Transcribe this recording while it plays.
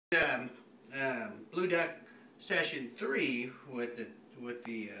Blue Duck session 3 with the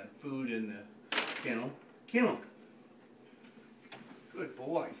food in the kennel. Good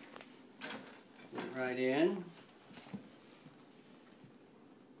boy. Get right in.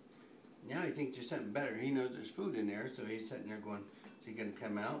 Now he thinks there's something better. He knows there's food in there, so he's sitting there going, is he going to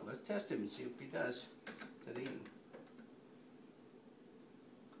come out? Let's test him and see if he does. Is he eating?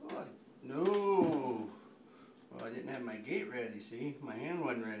 Good. No. Well, I didn't have my gate ready, see? My hand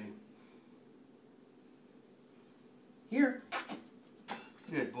wasn't ready. Here.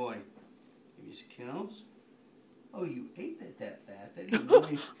 Good boy. Give you some kennels. Oh, you ate that fast. I didn't know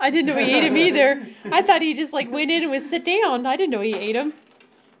I didn't know he ate him either. I thought he just like went in and would sit down. I didn't know he ate him.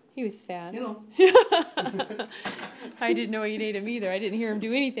 He was fast. I didn't know he ate him either. I didn't hear him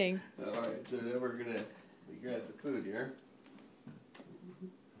do anything. Alright, so then we're going to grab the food here.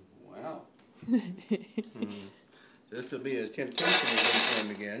 Wow. So this will be his temptation for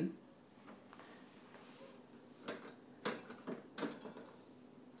him again.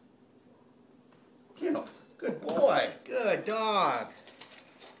 Kennel. Good boy. Good dog.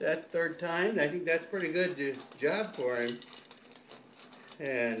 That third time. I think that's pretty good job for him.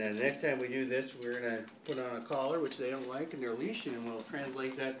 And next time we do this, we're going to put on a collar, which they don't like, and their leash, and we'll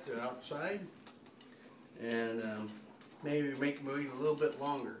translate that to outside. And maybe make him wait a little bit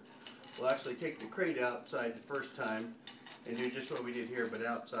longer. We'll actually take the crate outside the first time and do just what we did here, but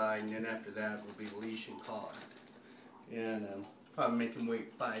outside, and then after that will be leash and collar. And probably make him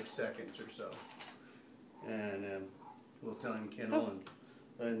wait 5 seconds or so. And we'll tell him kennel and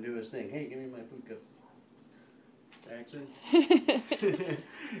let him do his thing. Hey, give me my food cup. Jackson.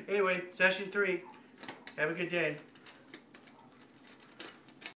 Anyway, session 3. Have a good day.